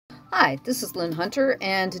Hi, this is Llyn Hunter,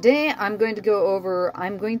 and today I'm going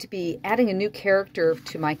to be adding a new character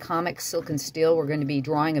to my comic, Silk Steele. We're going to be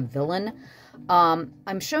drawing a villain.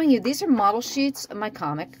 I'm showing you, these are model sheets of my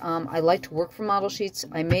comic. I like to work from model sheets.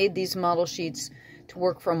 I made these model sheets to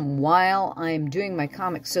work from while I'm doing my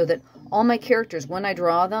comic so that all my characters, when I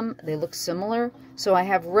draw them, they look similar. So I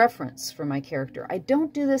have reference for my character. I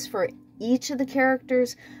don't do this for each of the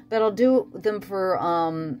characters, but I'll do them for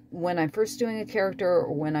when I'm first doing a character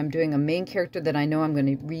or when I'm doing a main character that I know I'm going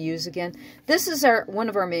to reuse again. This is one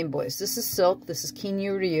of our main boys. This is Silk. This is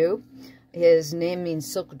Kinyu Ryu. His name means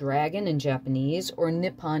Silk Dragon in Japanese or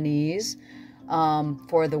Nipponese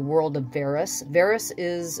for the world of Varus. Varus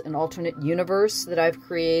is an alternate universe that I've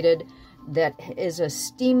created that is a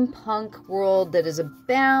steampunk world that is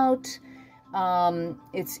about...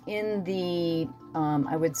 it's in the,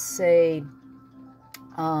 I would say,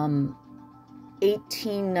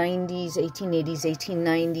 1890s, 1880s,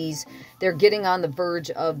 1890s. They're getting on the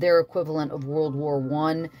verge of their equivalent of World War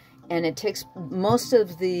I, and it takes most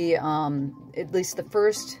of the, at least the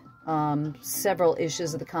first several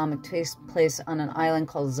issues of the comic takes place on an island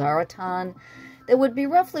called Zaratan. That would be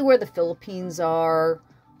roughly where the Philippines are,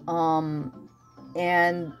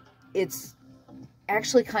 and it's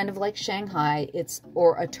actually kind of like Shanghai,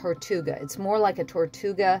 or a Tortuga. It's more like a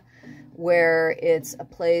Tortuga, where it's a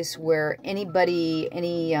place where anybody,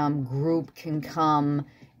 any group can come,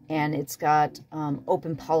 and it's got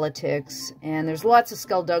open politics, and there's lots of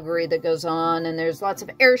skullduggery that goes on, and there's lots of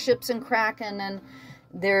airships and Kraken, and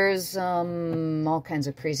there's all kinds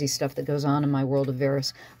of crazy stuff that goes on in my world of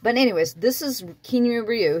Varus. But anyways, this is Kinyu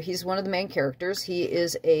Ryu. He's one of the main characters. He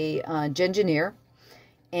is a engineer.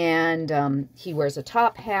 And he wears a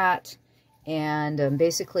top hat, and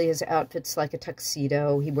basically his outfit's like a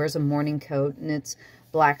tuxedo. He wears a morning coat, and it's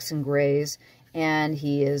blacks and grays. And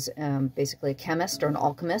he is basically a chemist or an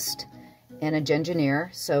alchemist and a engineer.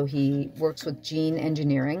 So he works with gene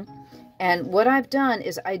engineering. And what I've done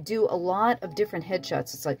is I do a lot of different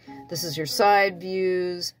headshots. It's like, this is your side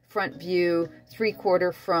views, front view,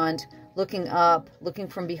 three-quarter front, looking up, looking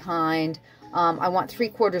from behind. I want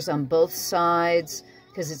three-quarters on both sides,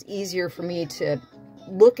 because it's easier for me to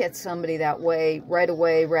look at somebody that way right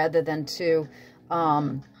away rather than to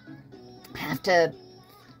have to,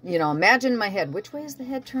 imagine in my head, which way is the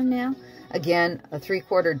head turned now? Again, a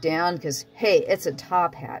three-quarter down because, hey, it's a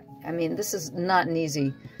top hat. I mean, this is not an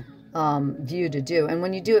easy view to do. And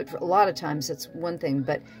when you do it a lot of times, it's one thing.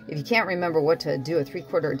 But if you can't remember what to do, a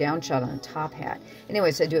three-quarter down shot on a top hat.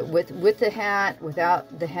 Anyways, I do it with the hat,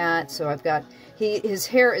 without the hat. So I've got, his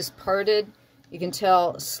hair is parted. You can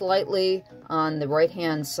tell slightly on the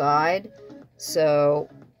right-hand side, so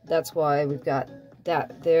that's why we've got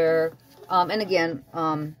that there. And again,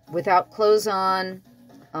 without clothes on,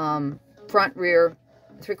 front, rear,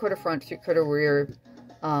 three-quarter front, three-quarter rear,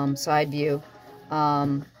 side view,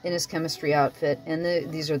 in his chemistry outfit. And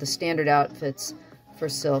these are the standard outfits for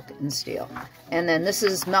Silk and Steele. And then this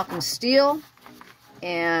is Malcolm Steele,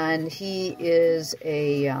 and he is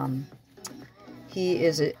an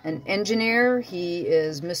engineer. He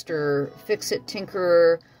is Mr. Fix-It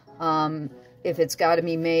Tinkerer. If it's got to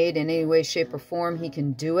be made in any way, shape, or form, he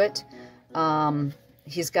can do it.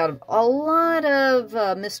 He's got a lot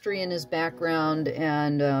of mystery in his background,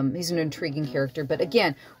 and he's an intriguing character. But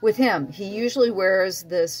again, with him, he usually wears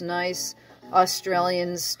this nice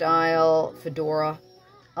Australian-style fedora.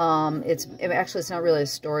 It's not really a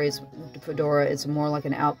fedora. It's more like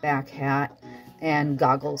an Outback hat and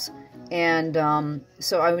goggles. And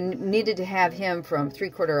so I needed to have him from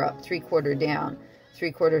three-quarter up, three-quarter down,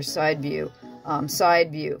 three-quarter side view,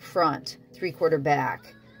 front, three-quarter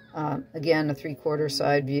back. Again, a three-quarter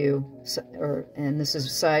side view, and this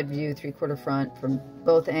is side view, three-quarter front from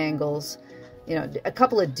both angles. A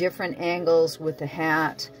couple of different angles with the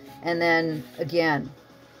hat. And then, again,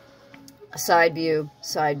 a side view,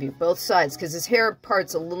 both sides, because his hair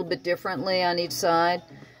parts a little bit differently on each side.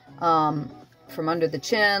 From under the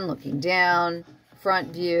chin, looking down,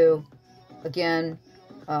 front view, again,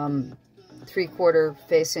 three-quarter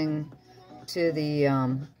facing to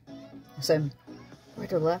the, so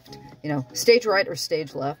right or left, stage right or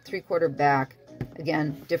stage left, three-quarter back,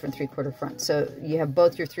 again, different three-quarter front. So you have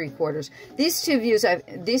both your three-quarters. These two views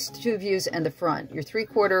and the front, your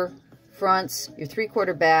three-quarter fronts, your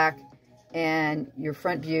three-quarter back, and your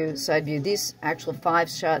front view, side view. These actual 5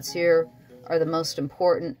 shots here are the most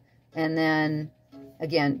important. And then,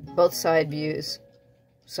 again, both side views,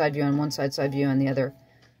 side view on one side, side view on the other,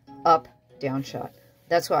 up, down shot.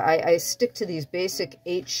 That's why I stick to these basic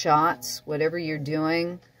 8 shots, whatever you're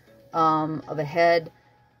doing, of a head.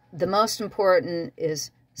 The most important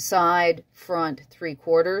is side, front,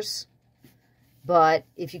 3/4. But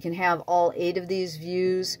if you can have all 8 of these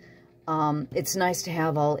views, it's nice to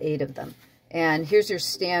have all 8 of them. And here's your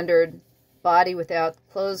standard body without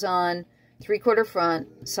clothes on, 3/4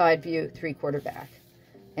 front, side view, 3/4 back.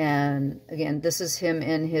 And again, this is him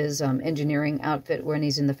in his engineering outfit when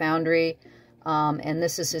he's in the foundry. And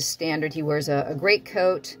this is his standard. He wears a great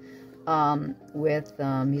coat with,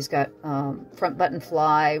 he's got front button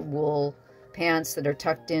fly wool pants that are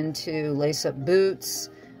tucked into lace-up boots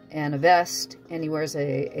and a vest. And he wears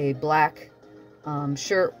a black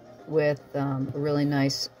shirt with a really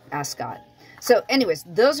nice ascot. So anyways,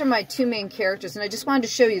 those are my 2 main characters. And I just wanted to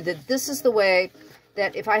show you that this is the way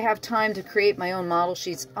that if I have time to create my own model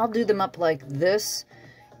sheets, I'll do them up like this.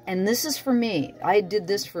 And this is for me. I did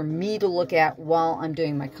this for me to look at while I'm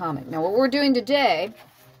doing my comic. Now, what we're doing today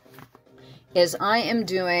is I'm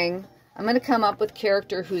going to come up with a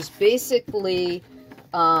character who's basically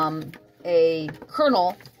a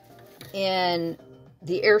colonel in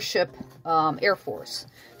the airship Air Force.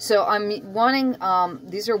 So I'm wanting,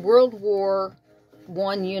 these are World War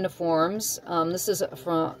I uniforms. This is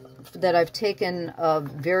that I've taken of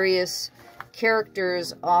various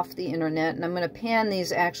characters off the internet, and I'm going to pan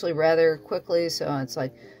these actually rather quickly, so it's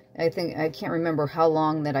like, I can't remember how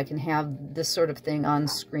long that I can have this sort of thing on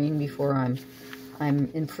screen before I'm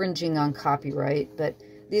infringing on copyright. But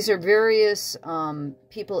these are various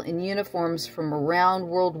people in uniforms from around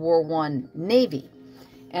World War I Navy.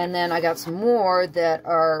 And then I got some more that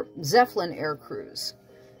are Zeppelin air crews.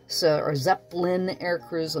 So, or Zeppelin air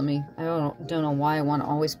crews. I don't know why I want to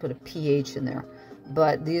always put a PH in there.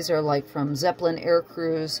 But these are like from Zeppelin air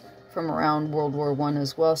crews from around World War I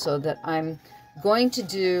as well. So that I'm going to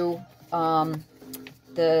do,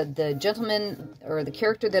 the gentleman, or the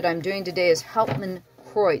character that I'm doing today is Hauptmann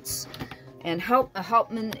Kreutz. And a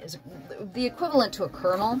Hauptmann is the equivalent to a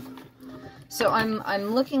colonel. So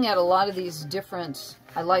I'm looking at a lot of these different,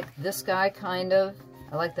 I like this guy kind of.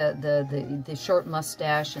 I like the short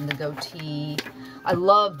mustache and the goatee. I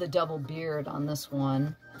love the double beard on this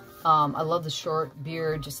one. I love the short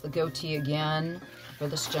beard, just the goatee again for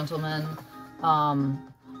this gentleman.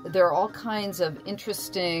 There are all kinds of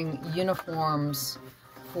interesting uniforms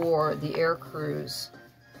for the air crews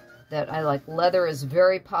that I like. Leather is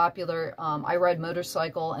very popular. I ride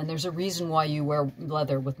motorcycle, and there's a reason why you wear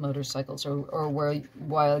leather with motorcycles, or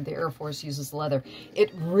why the Air Force uses leather.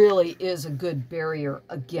 It really is a good barrier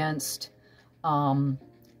against the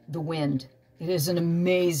wind. It is an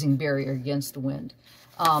amazing barrier against the wind.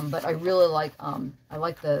 But I really like, I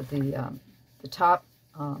like the top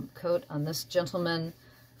coat on this gentleman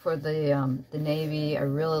for the Navy. I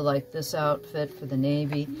really like this outfit for the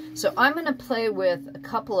Navy. So I'm going to play with a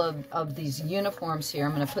couple of these uniforms here.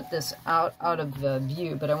 I'm going to put this out of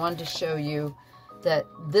view, but I wanted to show you that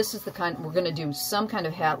this is the kind, we're going to do some kind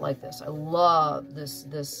of hat like this. I love this.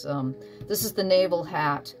 This is the naval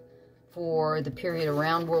hat for the period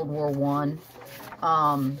around World War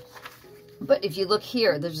I. But if you look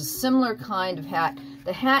here, there's a similar kind of hat.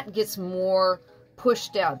 The hat gets more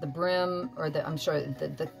pushed out. The brim, or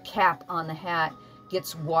the cap on the hat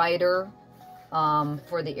gets wider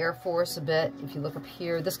for the Air Force a bit. If you look up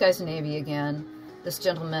here, this guy's Navy again. This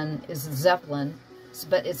gentleman is Zeppelin.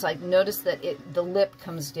 But it's like, notice that the lip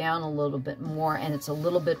comes down a little bit more, and it's a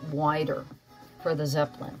little bit wider for the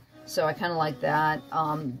Zeppelin. So I kind of like that.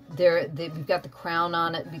 We've got the crown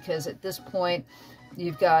on it, because at this point,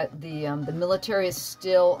 you've got the military is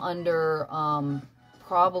still under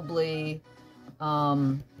probably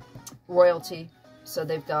royalty, so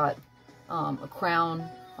they've got a crown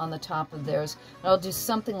on the top of theirs. And I'll do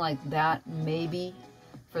something like that maybe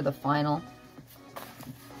for the final.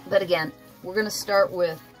 But again, we're going to start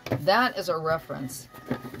with that as our reference,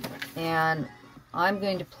 and I'm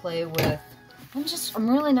going to play with, I'm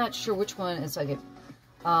really not sure which one is like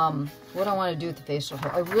what I want to do with the facial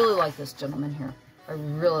hair. I really like this gentleman here. I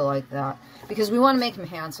really like that, because we want to make him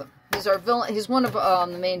handsome. He's our villain. He's one of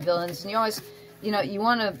the main villains, and you always, you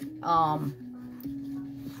want to,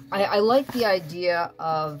 I like the idea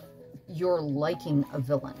of your liking a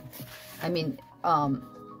villain. I mean,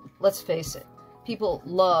 let's face it, people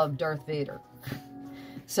love Darth Vader.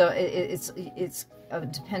 So it's a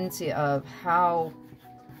dependency of how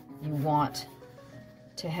you want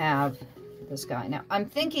to have this guy. Now, I'm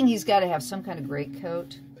thinking he's got to have some kind of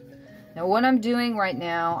greatcoat. Now, what I'm doing right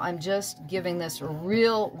now, I'm just giving this a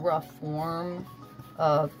real rough form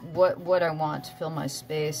of what I want to fill my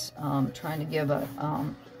space. Trying to give a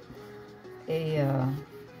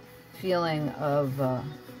feeling of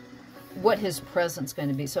what his presence is going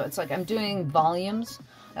to be. So it's like I'm doing volumes.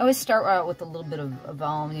 I always start out with a little bit of a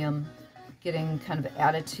volume, getting kind of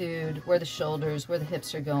attitude, where the shoulders, where the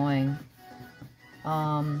hips are going.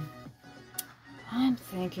 I'm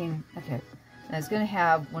thinking, okay, I was going to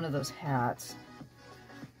have one of those hats.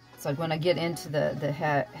 It's like when I get into the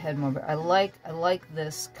head more, but I like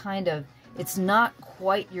this kind of, it's not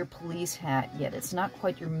quite your police hat yet. It's not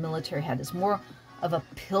quite your military hat. It's more of a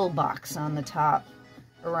pillbox on the top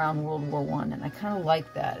around World War I, and I kind of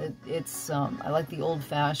like that. I like the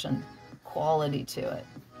old-fashioned quality to it.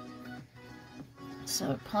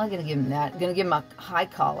 So probably going to give him that. Going to give him a high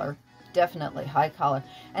collar. Definitely high collar.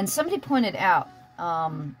 And somebody pointed out,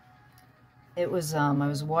 it was, I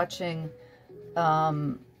was watching the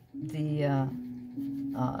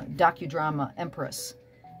docudrama Empress,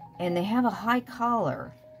 and they have a high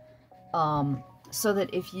collar, so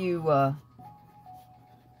that if you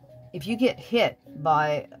get hit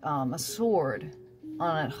by a sword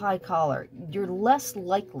on a high collar, you're less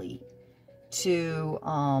likely to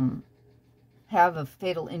have a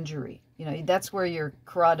fatal injury. You know, that's where your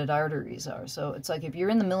carotid arteries are. So it's like if you're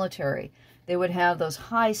in the military, they would have those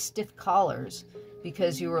high stiff collars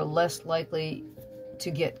because you were less likely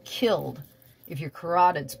to get killed if your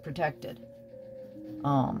carotid's protected.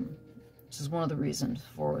 Which is one of the reasons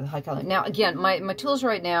for the high collar. Now, again, my tools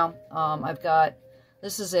right now, I've got,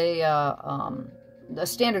 this is a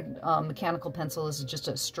standard mechanical pencil. This is just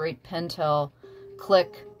a straight Pentel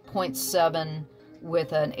Click 0.7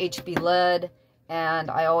 with an HB lead,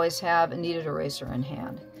 and I always have a kneaded eraser in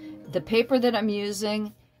hand. The paper that I'm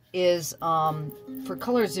using is for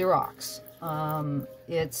color Xerox.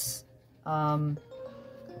 It's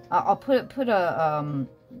I'll put a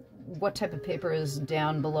what type of paper is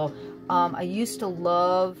down below. I used to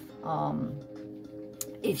love,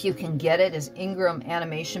 if you can get it, is Ingram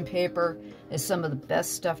animation paper. Is some of the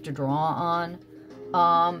best stuff to draw on.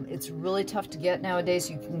 It's really tough to get nowadays.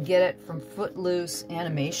 You can get it from Footloose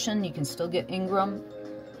Animation. You can still get Ingram.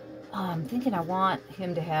 I'm thinking I want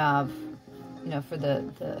him to have, you know, for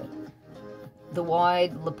the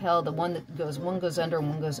wide lapel, the one that goes, one goes under and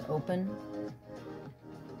one goes open.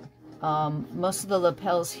 Most of the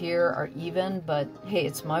lapels here are even, but hey,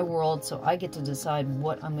 it's my world, so I get to decide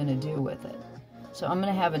what I'm going to do with it. So I'm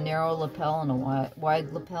going to have a narrow lapel and a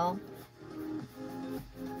wide lapel,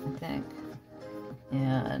 I think.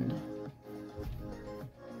 And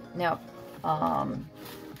now, on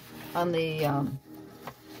the, I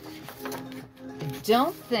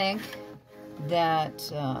don't think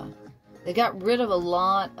that they got rid of a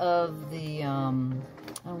lot of the,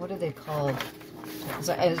 oh, what are they called?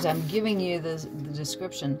 As I'm giving you the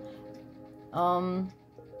description, yeah,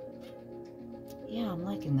 I'm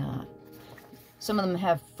liking that. Some of them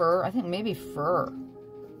have fur. I think maybe fur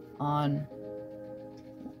on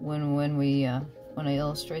when I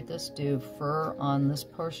illustrate this. Do fur on this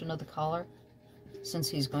portion of the collar, since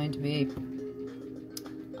he's going to be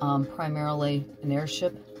primarily an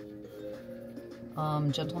airship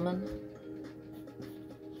gentleman,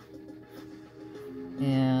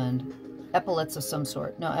 and epaulets of some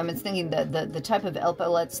sort. No, I'm thinking that the type of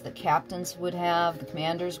epaulets the captains would have, the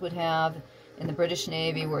commanders would have in the British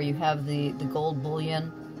Navy, where you have the gold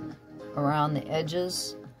bullion around the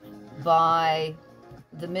edges. By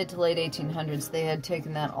the mid to late 1800s, they had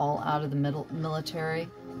taken that all out of the military.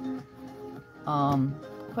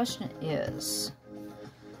 Question is,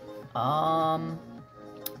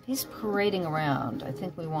 he's parading around. I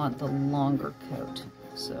think we want the longer coat,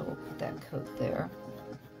 so we'll put that coat there.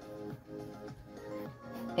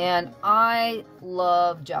 And I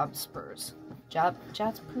love job spurs. Job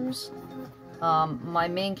spurs? My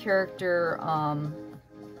main character,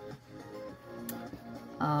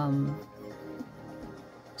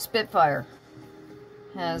 Spitfire,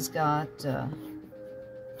 has got,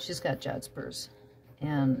 she's got job spurs.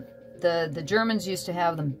 And the Germans used to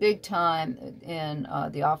have them big time in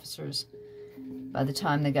the officers by the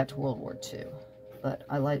time they got to World War II. But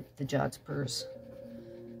I like the job spurs.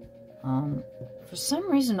 For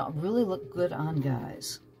some reason, it really look good on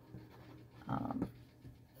guys.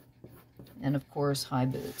 And of course, high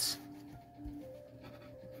boots.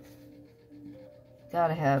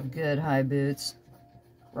 Gotta have good high boots,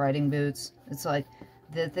 riding boots. It's like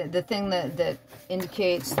the thing that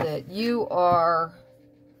indicates that you are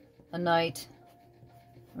a knight,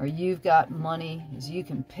 or you've got money, is you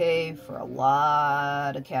can pay for a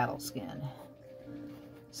lot of cattle skin.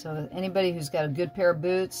 So anybody who's got a good pair of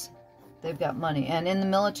boots, they've got money. And in the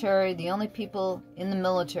military, the only people in the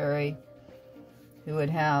military who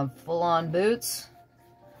would have full-on boots,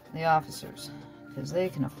 the officers, because they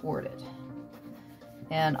can afford it.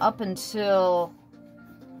 And up until,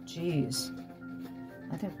 geez,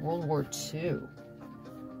 I think World War II,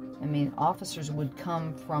 I mean, officers would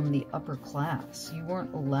come from the upper class. You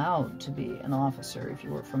weren't allowed to be an officer if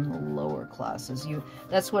you were from the lower classes.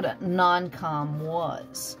 That's what a non-com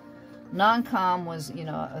was. Non-com was, you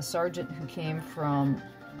know, a sergeant who came from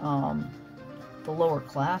the lower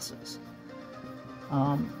classes.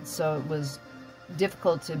 So it was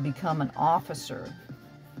difficult to become an officer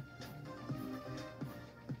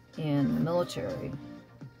in the military.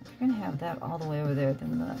 If you're going to have that all the way over there,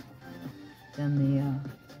 then the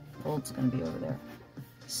gold's going to be over there.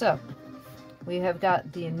 So, we have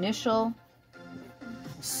got the initial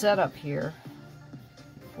setup here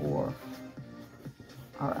for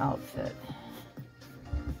our outfit.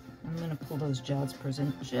 I'm going to pull those Jodspurs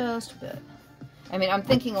in just a bit. I mean, I'm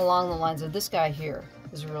thinking along the lines of this guy here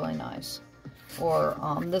is really nice. Or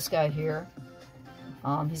this guy here.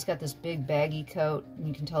 He's got this big baggy coat, and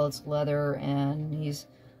you can tell it's leather, and he's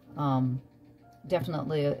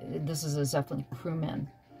definitely, this is a Zeppelin crewman.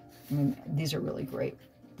 I mean, these are really great,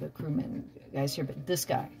 the crewmen guys here, but this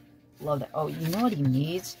guy, love that. Oh, you know what he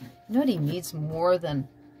needs? You know what he needs more than,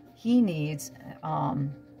 he needs,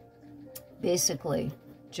 basically,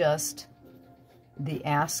 just the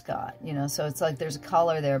ascot, you know, so it's like there's a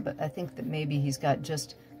collar there, but I think that maybe he's got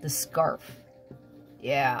just the scarf.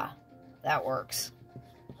 Yeah, that works.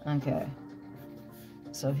 Okay.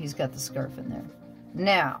 So he's got the scarf in there.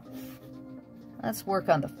 Now, let's work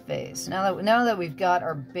on the face. Now that we've got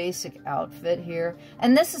our basic outfit here,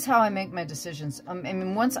 and this is how I make my decisions. I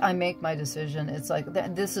mean, once I make my decision, it's like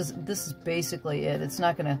this is basically it. It's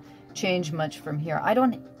not going to change much from here. I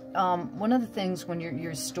don't. One of the things when you're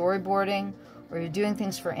storyboarding or you're doing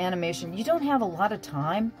things for animation, you don't have a lot of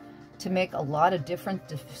time to make a lot of different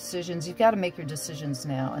decisions. You've got to make your decisions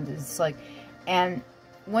now, and it's like, and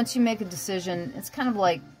once you make a decision, it's kind of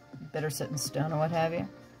like better set in stone or what have you.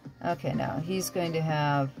 Okay, now he's going to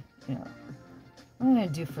have, you know, what am I going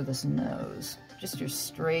to do for this nose? Just your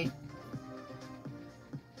straight,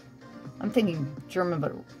 I'm thinking German,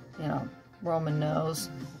 but, you know, Roman nose.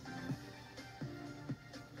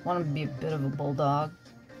 Want him to be a bit of a bulldog.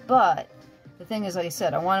 But the thing is, like I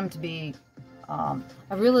said, I want him to be, I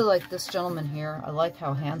really like this gentleman here. I like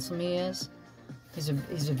how handsome he is. He's a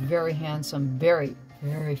very handsome, very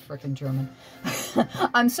frickin' German.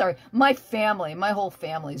 I'm sorry. My whole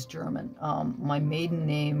family's German. My maiden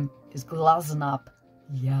name is Glasenap.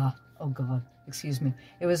 Yeah. Oh, God. Excuse me.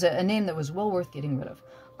 It was a name that was well worth getting rid of.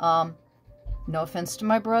 No offense to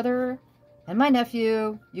my brother and my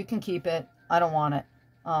nephew. You can keep it. I don't want it.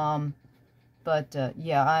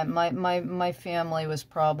 Yeah, my family was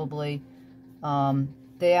probably,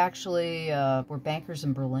 they actually were bankers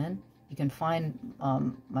in Berlin. You can find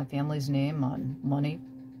my family's name on money.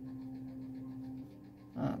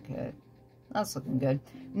 Okay, that's looking good.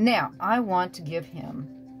 Now, I want to give him,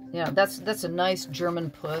 you know, that's a nice German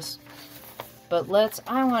puss, but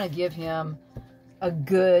I want to give him a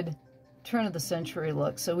good turn of the century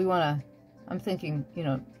look. So we want to, I'm thinking, you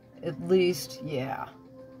know, at least, yeah,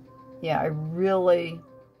 I really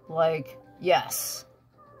like, yes,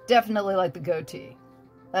 definitely like the goatee.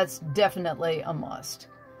 That's definitely a must.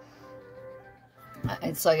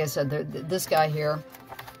 It's like I said, this guy here,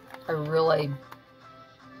 I really,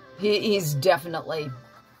 he's definitely,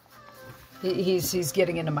 he's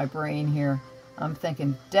getting into my brain here. I'm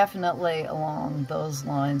thinking definitely along those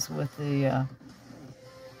lines with the,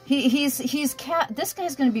 this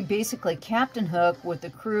guy's going to be basically Captain Hook with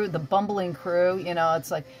the crew, the bumbling crew. You know,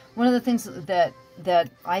 it's like one of the things that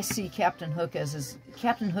I see Captain Hook as is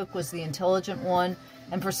Captain Hook was the intelligent one,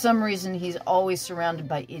 and for some reason he's always surrounded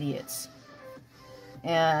by idiots.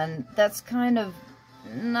 And that's kind of,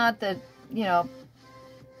 not that, you know,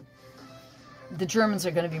 the Germans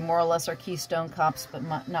are going to be more or less our Keystone Cops, but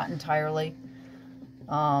not entirely.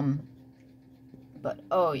 But,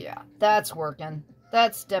 oh yeah, that's working.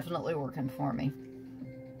 That's definitely working for me.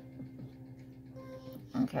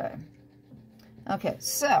 Okay. Okay,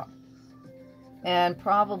 so, and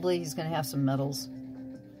probably he's going to have some medals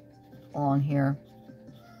along here.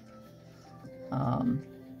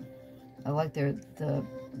 I like the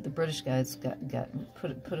British guys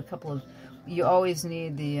put a couple of, you always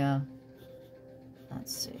need the,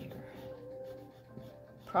 let's see here.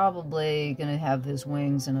 Probably going to have his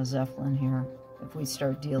wings and a Zeppelin here. If we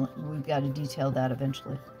start dealing, we've got to detail that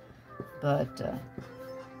eventually. But,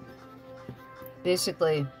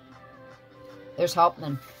 basically, there's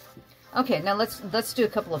Hauptmann. Okay, now let's do a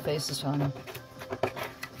couple of faces on him.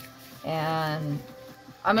 And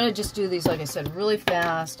I'm going to just do these, like I said, really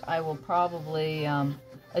fast. I will probably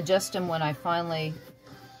adjust them when I finally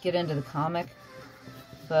get into the comic.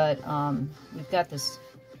 But we've got this.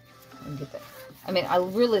 Let me get that. I mean, I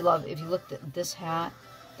really love, if you look at this hat,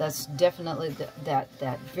 That's definitely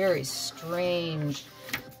that very strange,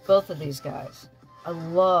 both of these guys. I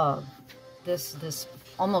love this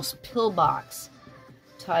almost pillbox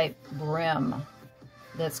type brim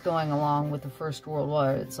that's going along with the First World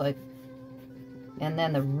War. It's like, and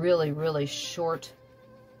then the really, really short,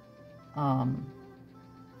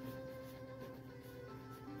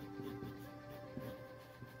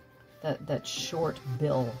 that short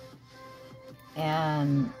bill.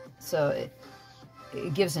 And so it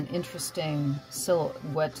gives an interesting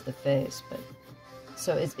silhouette to the face. But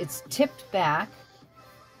so it's tipped back,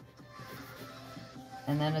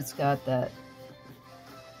 and then it's got that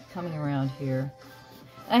coming around here.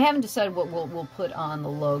 I haven't decided what we'll put on the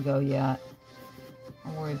logo yet.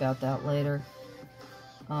 I'll worry about that later.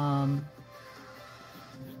 And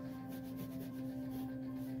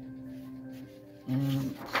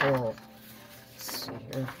pull. Let's see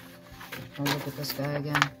here. I'll look at this guy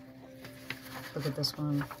again. Look at this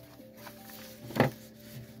one. I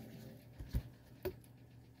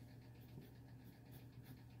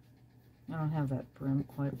don't have that brim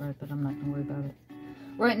quite right, but I'm not going to worry about it.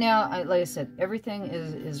 Right now, like I said, everything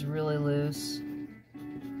is really loose.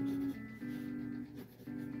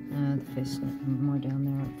 The face is going to come more down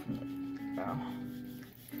there from the bow.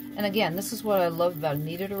 And again, this is what I love about a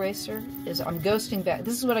kneaded eraser, is I'm ghosting back.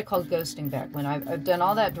 This is what I call ghosting back. When I've done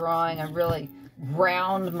all that drawing, I really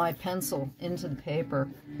ground my pencil into the paper,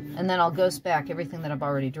 and then I'll ghost back everything that I've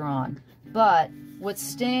already drawn. But what's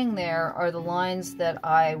staying there are the lines that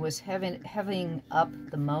I was having up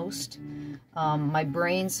the most. My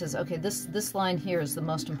brain says, okay, this line here is the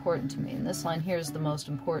most important to me, and this line here is the most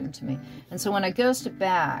important to me. And so when I ghost it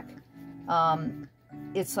back,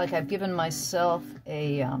 it's like I've given myself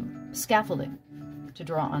a scaffolding to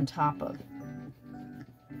draw on top of.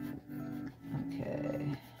 Okay.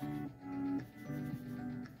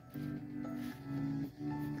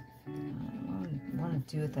 What do I want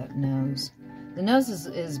to do with that nose? The nose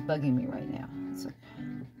is bugging me right now. It's like,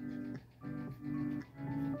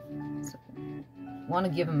 I want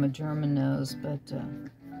to give him a German nose, but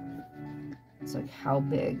it's like, how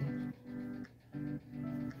big?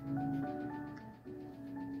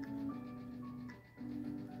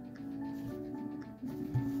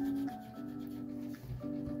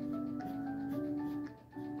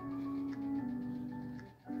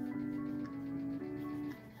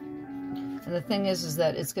 And the thing is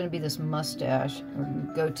that it's going to be this mustache or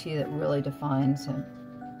goatee that really defines him.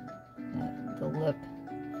 The lip.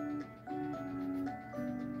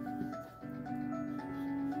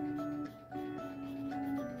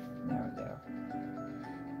 There we go.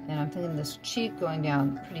 And I'm thinking this cheek going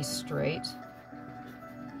down pretty straight.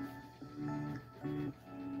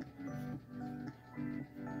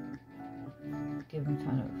 Give him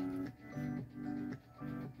kind of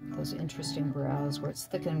those interesting brows where it's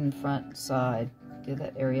thick in front side. Give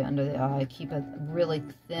that area under the eye. Keep a really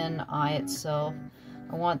thin eye itself.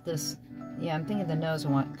 I want this, yeah, I'm thinking the nose I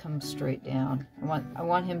want to come straight down. I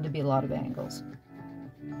want him to be a lot of angles.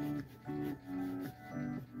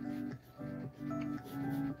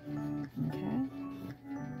 Okay.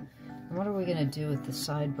 And what are we going to do with the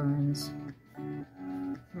sideburns?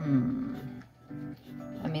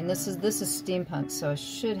 I mean, this is steampunk, so I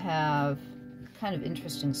should have kind of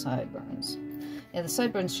interesting sideburns. Yeah, the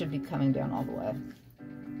sideburns should be coming down all the way.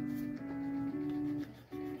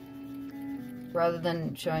 Rather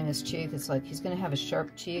than showing his cheek, it's like he's going to have a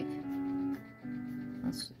sharp cheek.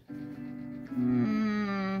 Let's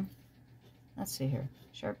see here.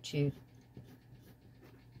 Sharp cheek.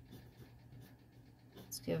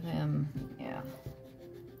 Let's give him, yeah.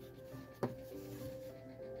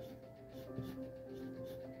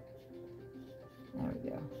 There we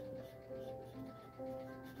go.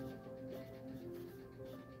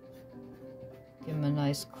 Give him a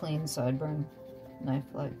nice clean sideburn,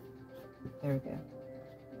 knife-like. There we go.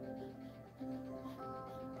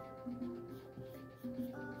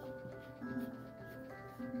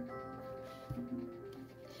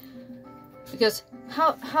 Because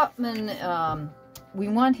Hauptmann, we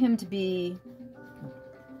want him to be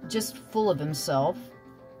just full of himself.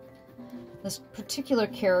 This particular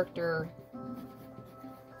character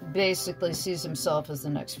basically sees himself as the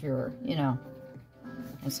next Fuhrer, you know.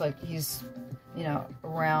 It's like he's, you know,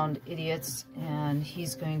 around idiots, and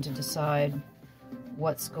he's going to decide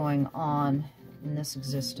what's going on in this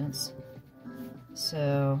existence.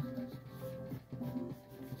 So,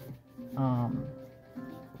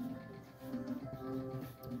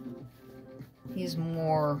 he's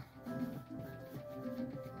more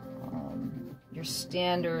your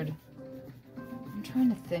standard. I'm trying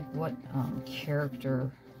to think what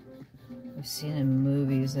character I've seen in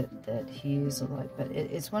movies that he's like, but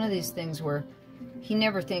it's one of these things where he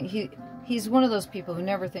never he's one of those people who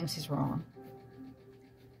never thinks he's wrong.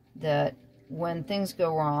 That when things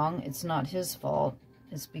go wrong, it's not his fault.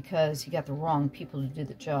 It's because he got the wrong people to do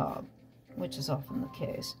the job, which is often the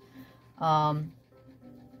case. And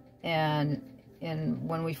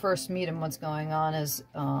when we first meet him, what's going on is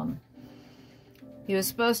he was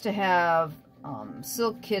supposed to have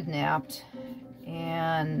Silk kidnapped,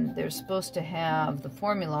 and they're supposed to have the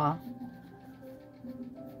formula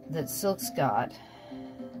that Silk's got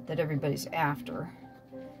that everybody's after.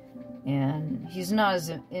 And he's not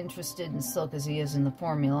as interested in Silk as he is in the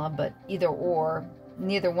formula, but either or,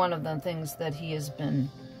 neither one of the things that he has been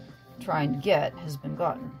trying to get has been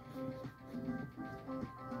gotten.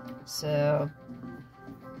 So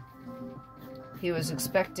he was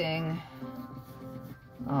expecting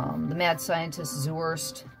the mad scientist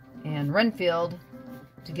Zurst and Renfield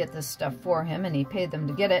to get this stuff for him, and he paid them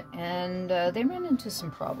to get it, and they ran into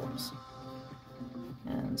some problems.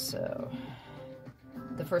 And so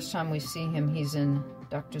the first time we see him, he's in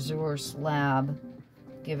Dr. Zurst's lab,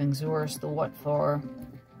 giving Zurst the what for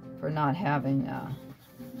not having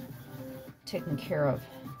taken care of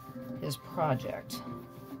his project.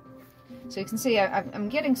 So you can see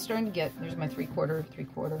I'm starting to get, there's my three-quarter.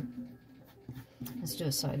 Let's do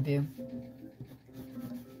a side view.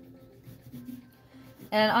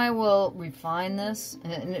 And I will refine this,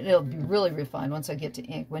 and it'll be really refined once I get to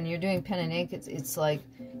ink. When you're doing pen and ink, it's like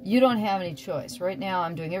you don't have any choice. Right now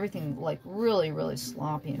I'm doing everything like really, really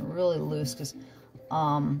sloppy and really loose, because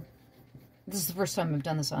this is the first time I've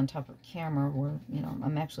done this on top of camera where, you know,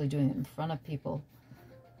 I'm actually doing it in front of people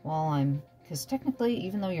while because technically,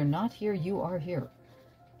 even though you're not here, you are here.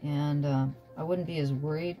 And I wouldn't be as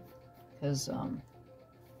worried, because I'm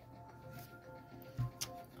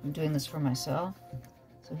doing this for myself.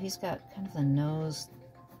 So he's got kind of the nose,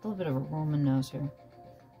 a little bit of a Roman nose here.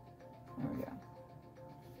 There we go.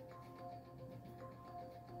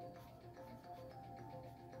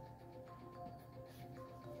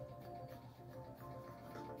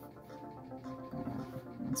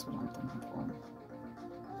 That's what I'm thinking for.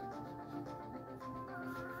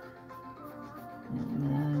 And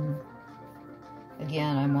then,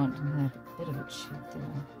 again, I want to have a bit of a cheek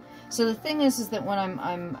there. So the thing is that when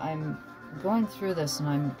I'm going through this and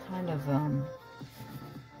I'm kind of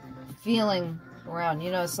feeling around, you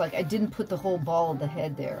know, it's like I didn't put the whole ball of the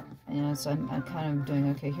head there. You know, so I'm kind of doing,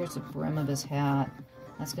 okay, here's the brim of his hat.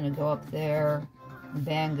 That's going to go up there. The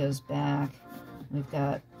band goes back. We've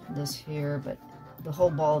got this here, but the whole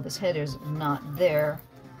ball of his head is not there,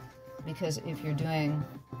 because if you're doing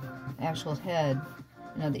actual head,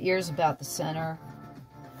 you know, the ear's about the center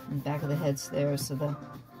and the back of the head's there, so the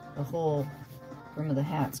whole brim of the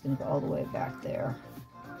hat's going to go all the way back there.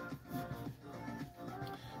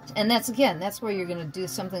 And that's where you're going to do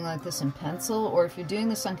something like this in pencil, or if you're doing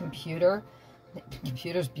this on computer, the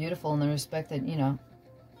computer's beautiful in the respect that, you know,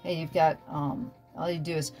 hey, you've got, all you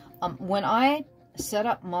do is, when I set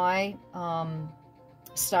up my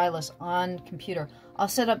stylus on computer, I'll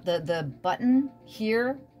set up the button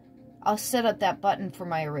here. I'll set up that button for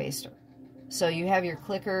my eraser. So you have your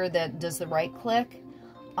clicker that does the right click.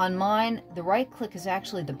 On mine, the right click is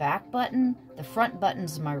actually the back button. The front button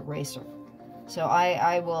is my eraser. So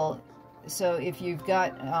I will, so if you've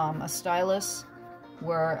got a stylus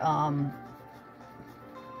where on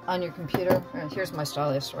your computer, here's my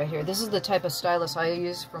stylus right here. This is the type of stylus I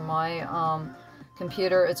use for my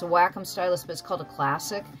computer. It's a Wacom stylus, but it's called a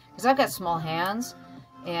classic, because I've got small hands,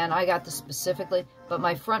 and I got this specifically. But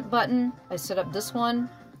my front button, I set up this one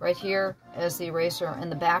right here as the eraser,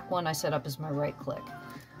 and the back one I set up as my right click.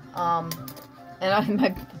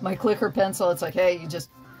 And my clicker pencil, it's like, hey,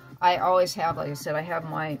 I always have, like I said, I have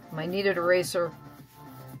my kneaded eraser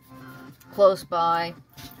close by,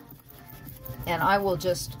 and I will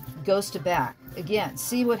just ghost it back. Again,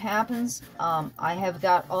 see what happens? I have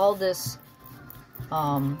got all this,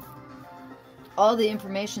 all the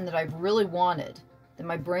information that I've really wanted, that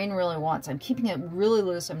my brain really wants. I'm keeping it really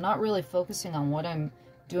loose. I'm not really focusing on what I'm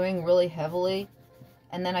doing really heavily,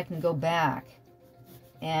 and then I can go back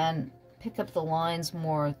and pick up the lines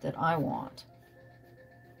more that I want.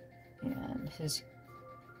 And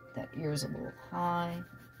that ear's a little high.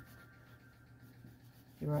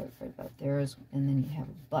 You're right about there, and then you have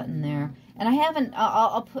a button there. And I haven't,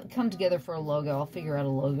 I'll come together for a logo. I'll figure out a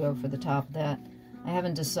logo for the top of that. I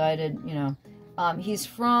haven't decided, you know. He's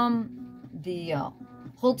from the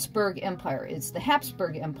Holzburg Empire. It's the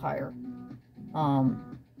Habsburg Empire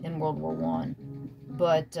in World War I.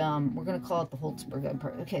 but we're going to call it the Holtzberg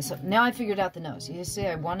part. Okay, so now I figured out the nose. You see,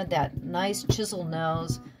 I wanted that nice chisel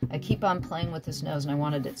nose. I keep on playing with this nose, and I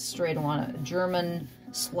wanted it straight. I want a German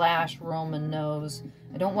 / Roman nose.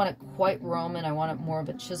 I don't want it quite Roman. I want it more of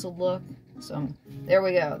a chiseled look. So there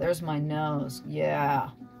we go. There's my nose. Yeah.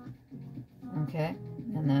 Okay,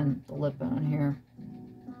 and then the lip on here.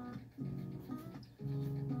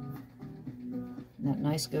 That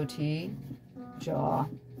nice goatee, jaw.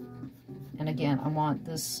 And again, I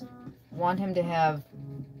want him to have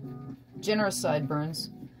generous sideburns,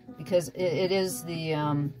 because it is the,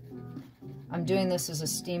 I'm doing this as a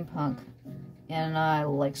steampunk, and I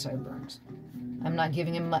like sideburns. I'm not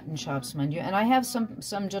giving him mutton chops, mind you. And I have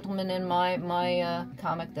some gentlemen in my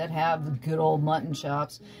comic that have the good old mutton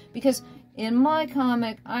chops, because in my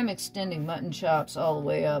comic, I'm extending mutton chops all the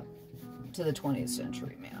way up to the 20th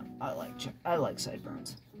century, man. I like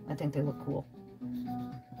sideburns. I think they look cool.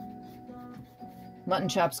 Mutton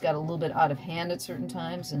chops got a little bit out of hand at certain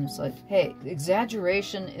times, and it's like, hey,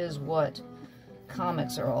 exaggeration is what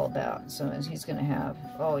comics are all about. So as he's going to have,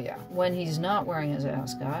 oh yeah, when he's not wearing his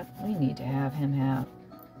ascot, we need to have him have.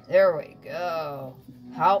 There we go.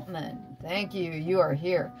 Hauptmann, thank you. You are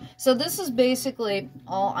here. So this is basically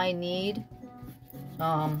all I need.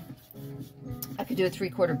 I could do a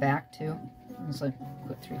 3/4 back too. It's like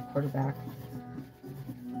put 3/4 back.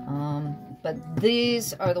 But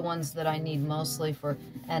these are the ones that I need mostly for,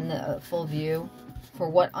 and the full view for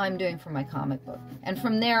what I'm doing for my comic book. And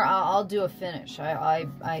from there, I'll do a finish. You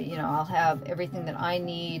know, I'll have everything that I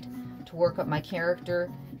need to work up my character,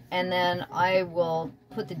 and then I will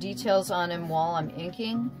put the details on him while I'm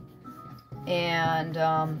inking,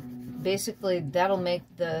 and basically that'll make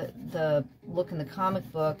the look in the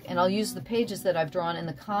comic book, and I'll use the pages that I've drawn in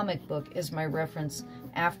the comic book as my reference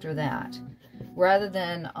after that, rather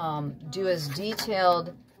than do as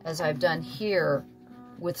detailed as I've done here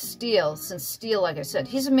with Steele, since Steele, like I said,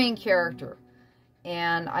 he's a main character,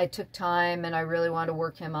 and I took time and I really wanted to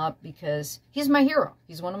work him up because he's my hero.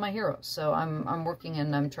 He's one of my heroes, so I'm working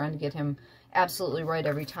and I'm trying to get him absolutely right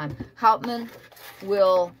every time. Hauptmann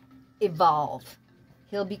will evolve.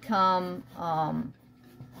 He'll become,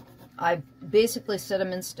 I basically set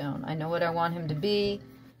him in stone. I know what I want him to be.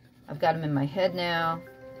 I've got him in my head now.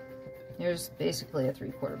 Here's basically a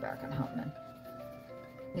 3/4 back on Hauptmann.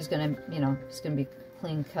 He's gonna, you know, he's gonna be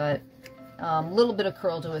clean cut. A little bit of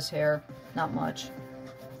curl to his hair, not much.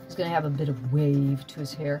 He's gonna have a bit of wave to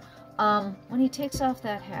his hair. When he takes off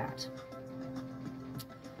that hat,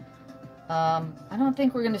 I don't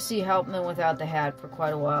think we're gonna see Hauptmann without the hat for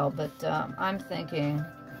quite a while, but I'm thinking,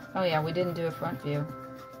 oh yeah, we didn't do a front view.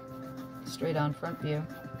 Straight on front view.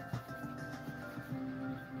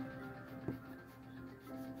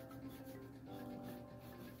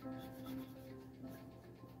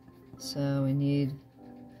 So we need,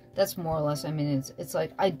 that's more or less, I mean, it's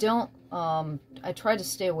like, I don't, I try to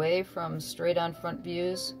stay away from straight on front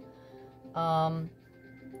views.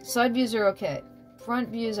 Side views are okay. Front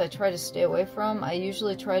views I try to stay away from. I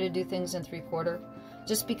usually try to do things in 3/4,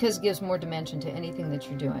 just because it gives more dimension to anything that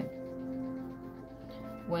you're doing.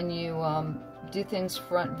 When you do things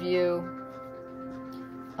front view,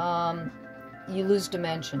 you lose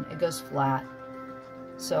dimension. It goes flat.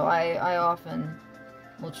 So I often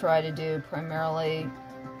will try to do primarily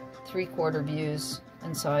 3/4 views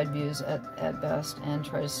and side views at best, and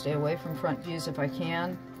try to stay away from front views if I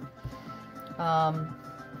can.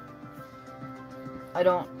 I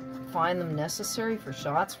don't find them necessary for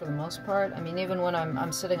shots for the most part. I mean, even when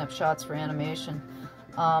I'm setting up shots for animation,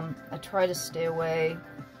 I try to stay away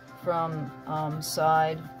from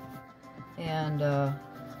side and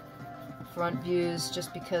front views,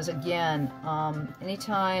 just because, again,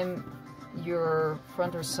 anytime you're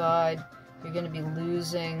front or side, you're going to be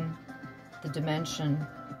losing the dimension.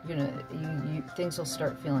 Things will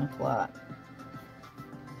start feeling flat.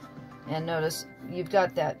 And notice you've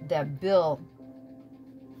got that bill.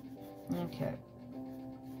 Okay,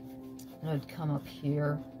 I'm going to come up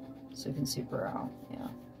here so you can see brow. Yeah,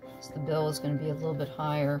 so the bill is going to be a little bit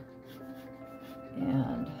higher,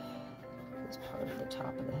 and this part of the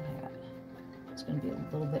top of the hat, it's going to be a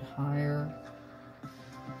little bit higher.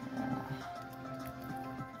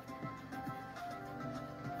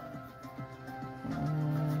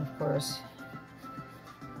 And of course,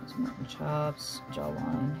 there's mutton chops,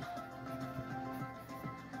 jawline.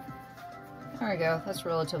 There we go. That's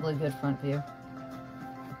relatively good front view.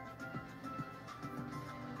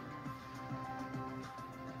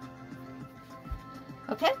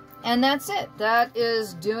 Okay, and that's it. That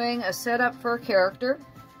is doing a setup for a character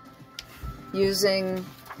using,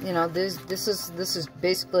 you know, this is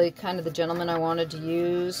basically kind of the gentleman I wanted to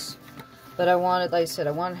use, But I wanted, like I said,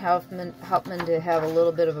 I wanted Hauptmann to have a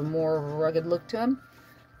little bit of a more rugged look to him.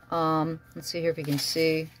 Let's see here if you can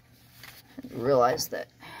see. I realized that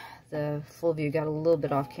the full view got a little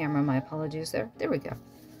bit off camera. My apologies there. There we go.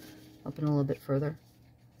 Open a little bit further.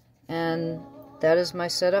 And that is my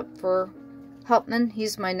setup for Hauptmann.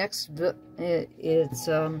 He's my next, it's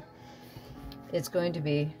going to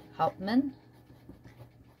be Hauptmann.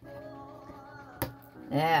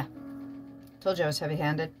 Yeah. Told you I was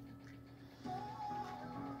heavy-handed.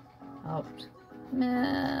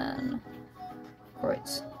 Hauptmann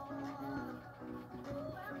Kreuz.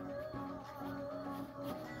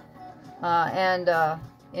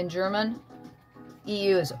 In German,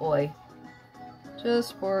 EU is Oi.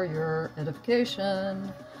 Just for your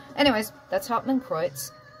edification. Anyways, that's Hauptmann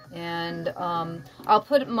Kreuz. And I'll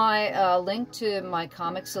put my link to my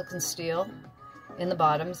comic Silk Steele in the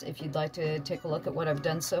bottoms if you'd like to take a look at what I've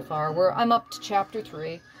done so far. I'm up to chapter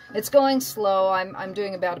 3. It's going slow. I'm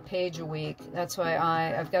doing about a page a week. That's why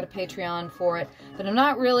I've got a Patreon for it. But I'm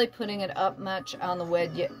not really putting it up much on the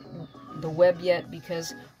web yet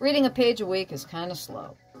because reading a page a week is kind of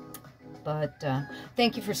slow. But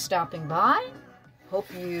thank you for stopping by.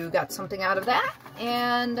 Hope you got something out of that.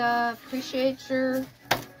 And appreciate your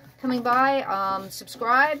coming by.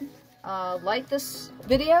 Subscribe. Like this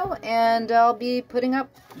video. And I'll be putting up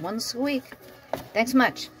once a week. Thanks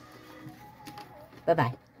much.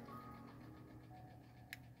 Bye-bye.